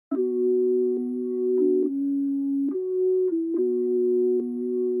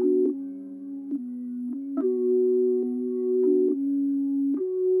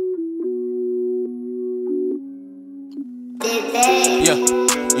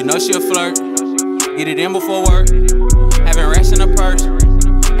You know she a flirt, get it in before work. Having racks in her purse,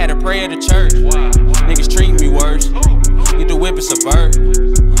 had to pray at the church. Niggas treat me worse, get the whip and subvert.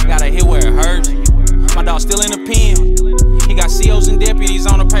 Gotta hit where it hurts. My dog still in the pen. He got COs and deputies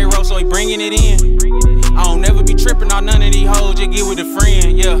on the payroll, so he bringing it in. I don't never be tripping on none of these hoes, just get with a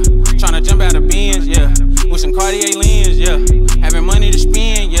friend, yeah. Tryna jump out of Benz, yeah. With some Cartier lens, yeah. Having money to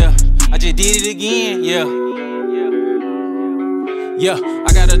spend, yeah. I just did it again, yeah. Yeah,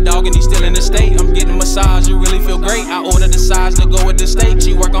 I got a dog and he's still in the state. I'm getting a massage, it really feel great. I ordered the size to go with the steak.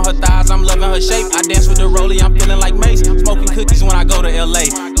 She work on her thighs, I'm loving her shape. I dance with the rollie, I'm feeling like Mace. Smoking cookies when I go to LA.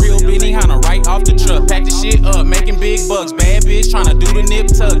 Real Benihana right off the truck. Pack the shit up, making big bucks. Bad bitch tryna do the nip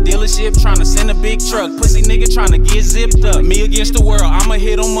tuck. Dealership tryna send a big truck. Pussy nigga tryna get zipped up. Me against the world, I'ma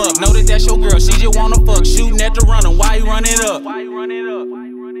hit 'em up. Know that that's your girl, she just wanna fuck. Shooting at the runner, why you run it up?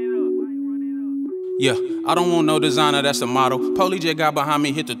 Yeah, I don't want no designer, that's the motto. Police jet got behind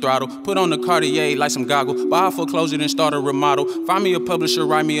me, hit the throttle. Put on the Cartier like some goggles. Buy her foreclosure, then start a remodel. Find me a publisher,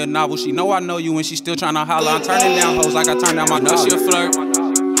 write me a novel. She know I know you and she still tryna holler. I'm turning down hoes like I turned down my know she a flirt,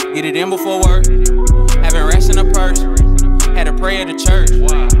 get it in before work. Having racks in her purse, had to pray at the church.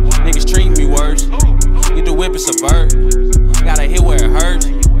 Niggas treat me worse, get the whip and subvert. Gotta hit where it hurts.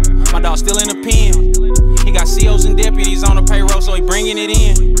 My dog still in the pen. He got COs and deputies on the payroll, so he bringing it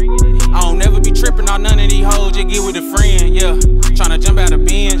in. I don't never be tripping on none of these hoes, just get with a friend, yeah. Tryna jump out of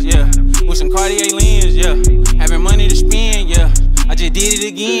Benz, yeah. With some Cartier lens, yeah. Having money to spend, yeah. I just did it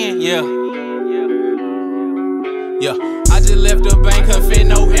again, yeah. Yeah, I just left the bank, couldn't fit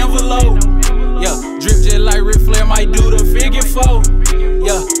no envelope. Yeah, drip just like Ric Flair, might do the figure four.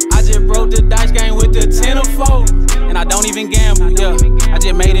 Yeah, I just broke the dice game with the 10 or 4. And I don't even gamble, yeah. I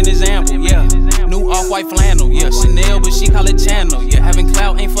just made an example, yeah. New off-white flannel, yeah. Chanel, but she call it Channel, yeah. Having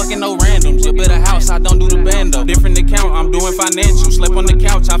clout ain't fucking no randoms, yeah. But a house, I don't do the bando. Different account, I'm doing financial. Slept on the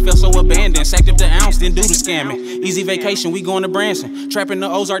couch, I felt so abandoned. Sacked up the ounce, then do the scamming. Easy vacation, we going to Branson. Trapping the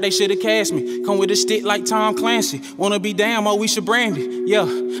Ozark, they should've cast me. Come with a stick like Tom Clancy. Wanna be damn, oh, we should brand it, yeah.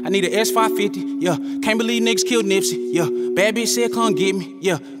 I need an S550, yeah. Can't believe niggas killed Nipsey, yeah. Bad bitch said come get me,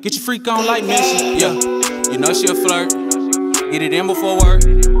 yeah. Get your freak on like Missy, yeah. You know she a flirt, get it in before work.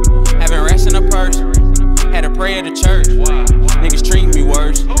 Having racks in her purse, had to pray at the church. Niggas treat me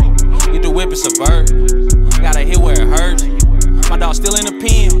worse, get the whip and subvert. Gotta hit where it hurts. My dog still in the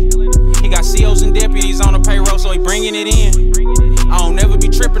pen. He got COs and deputies on the payroll, so he bringing it in. I don't never be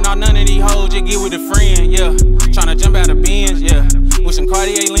tripping on none of these hoes, just get with a friend, yeah. Tryna jump out of Benz, yeah. With some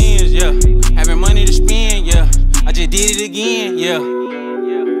Cartier lens, yeah. Having money to spend, yeah. I just did it again, yeah.